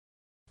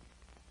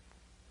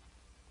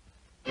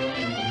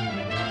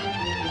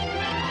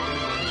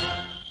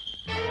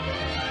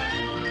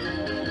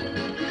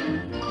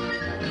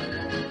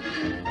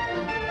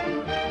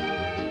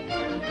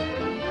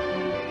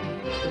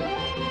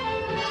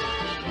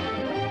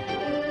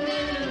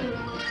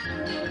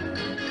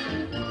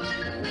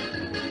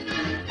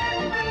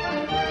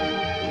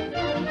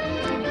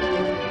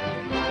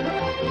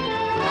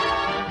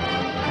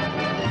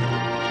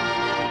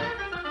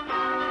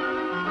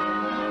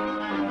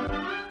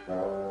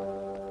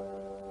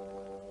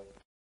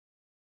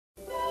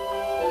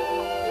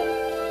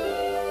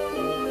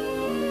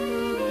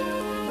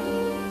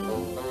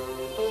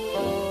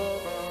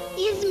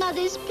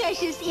this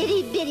precious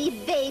itty-bitty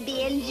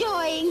baby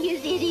enjoying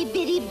his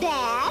itty-bitty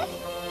bath?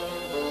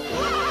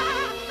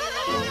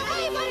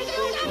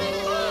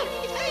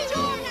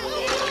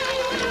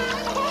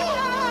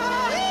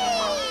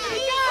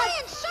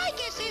 Playing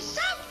circus is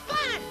so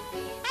fun!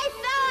 I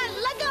thought,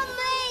 look at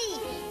me!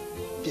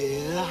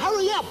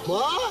 Hurry up,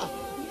 Ma!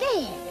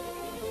 There.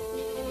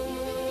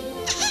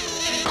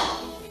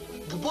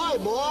 Goodbye,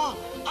 Ma.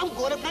 I'm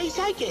going to play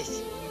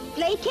circus.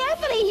 Play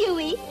carefully,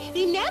 Huey.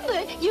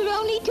 Remember, you're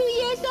only 2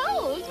 years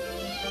old.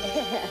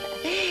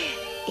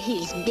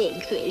 He's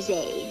big for his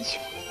age.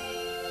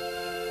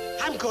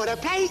 I'm going to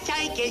play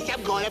circus.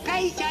 I'm going to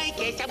play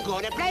circus. I'm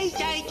going to play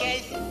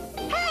circus.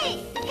 Hey,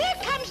 here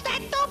comes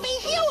that dopey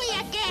Huey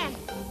again.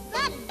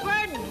 That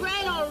bird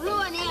brain will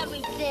ruin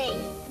everything.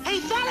 Hey,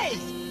 fellas,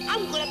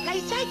 I'm going to play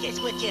circus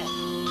with you.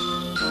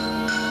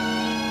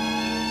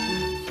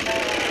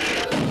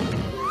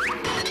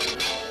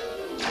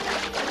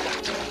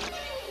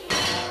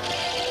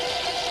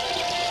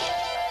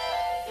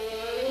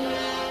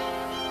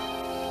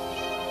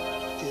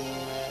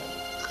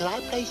 Could I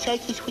play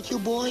circus with you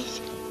boys?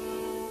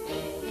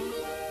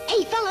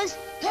 Hey, fellas,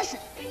 listen.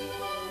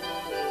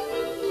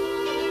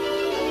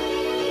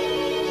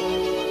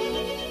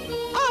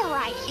 All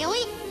right,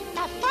 Huey.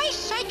 The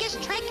first circus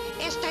trick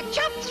is to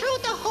jump through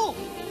the hoop.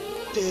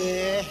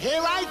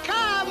 Here I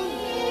come.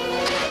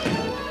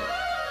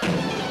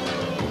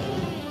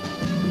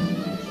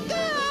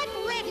 Good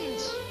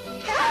riddance.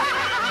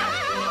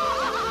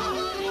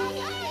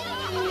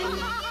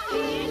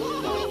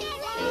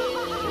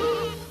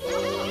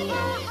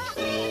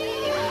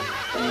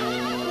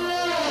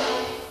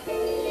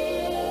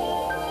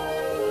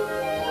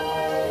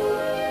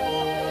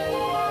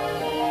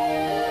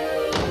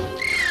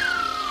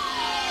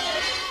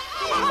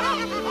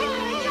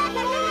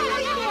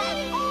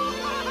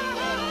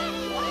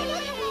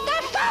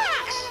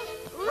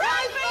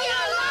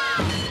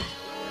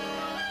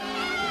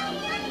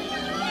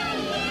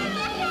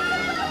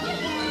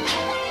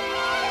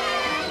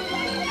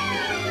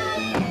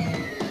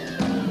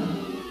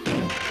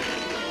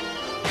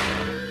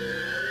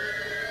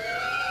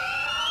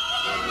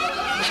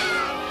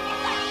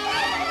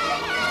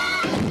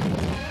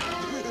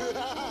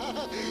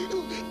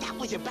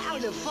 A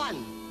barrel of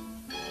fun.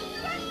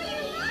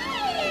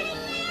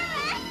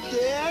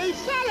 Hey,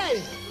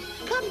 fellas,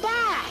 come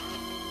back.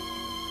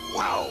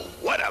 Wow,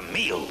 what a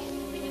meal.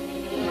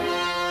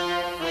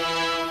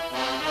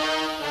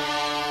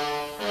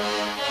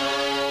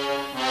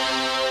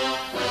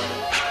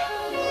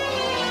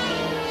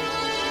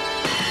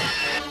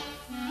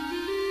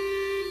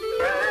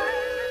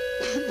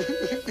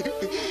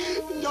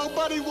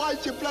 Nobody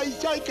wants to play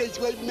circus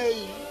with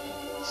me.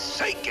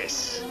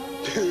 Circus?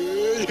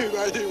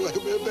 Anybody want to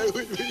play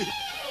with me?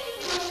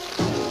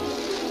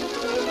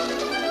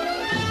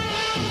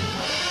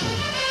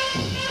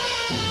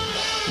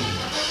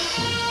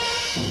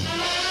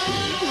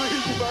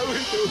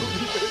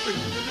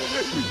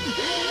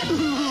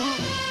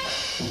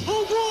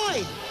 Oh boy,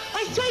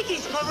 a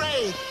circus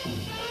parade!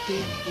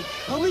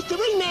 Oh, Mr.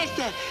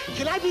 Ringmaster,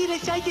 can I be the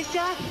circus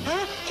star?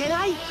 Huh? Can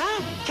I?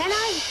 Huh? Can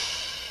I?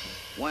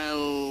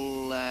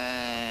 Well,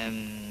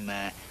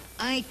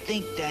 I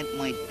think that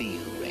might be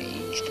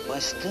arranged,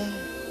 Buster.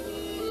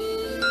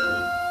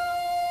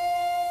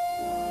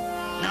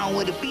 Now,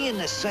 with it being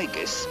a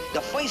circus,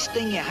 the first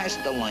thing you has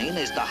to learn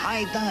is the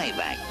high dive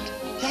act.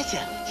 Yes,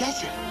 sir.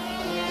 Yes, sir.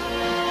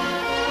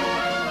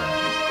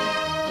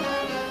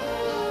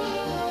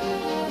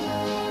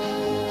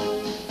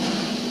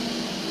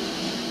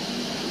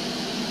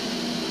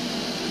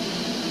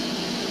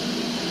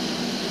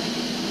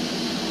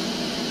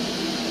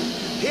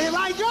 Here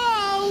I go!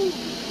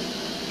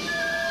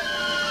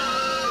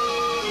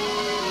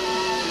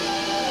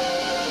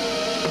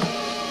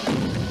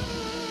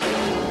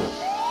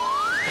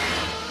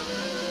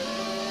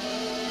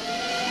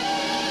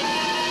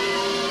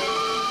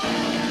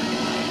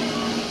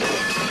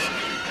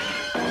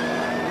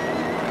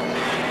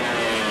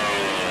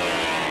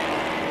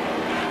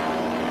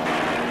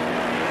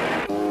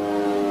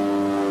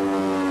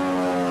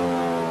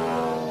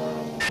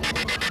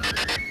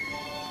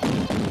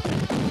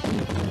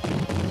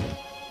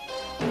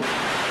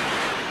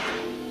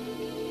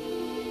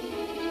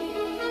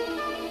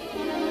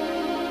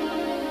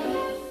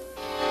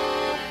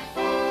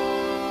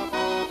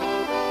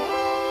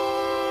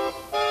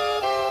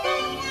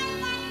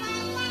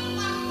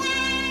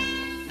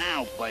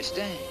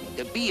 Buster,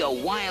 to be a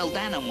wild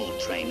animal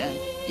trainer,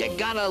 you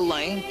gotta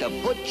learn to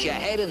put your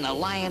head in the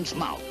lion's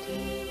mouth.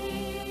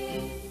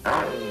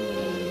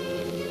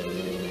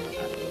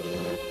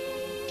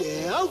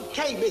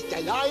 Okay,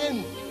 Mr.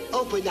 Lion.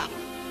 Open up.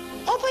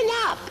 Open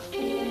up!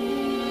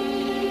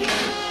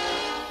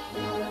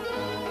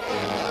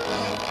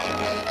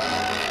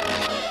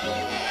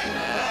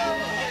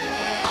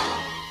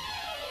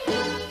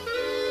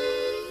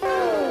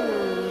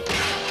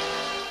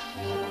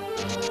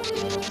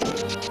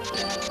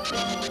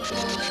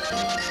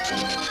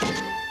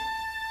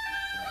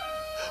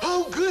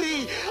 Oh,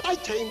 goody! I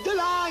tamed the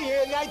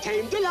lion! I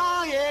tamed the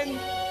lion!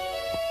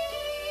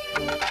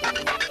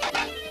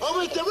 Oh,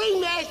 Mr.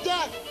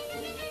 Ringmaster,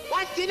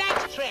 what's the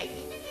next trick?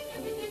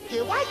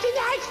 Yeah, what's the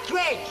next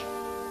trick?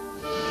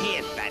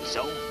 Here,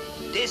 Fatso.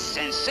 This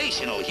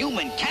sensational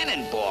human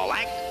cannonball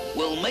act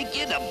will make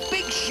you the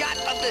big shot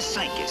of the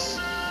circus.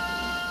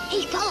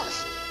 Hey,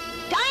 fellas,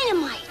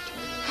 dynamite.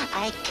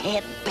 I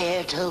can't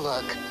bear to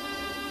look.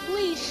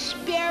 Please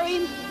spare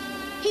him.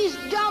 He's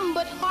dumb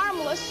but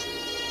harmless.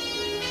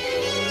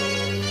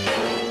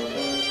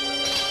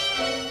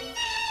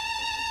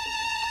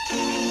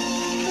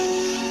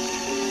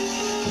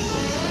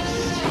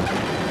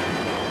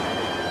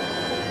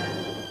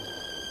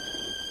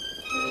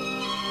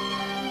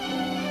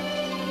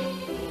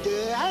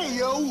 Hey,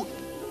 you!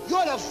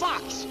 You're the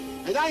fox,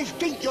 and I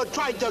think you're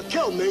trying to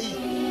kill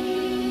me.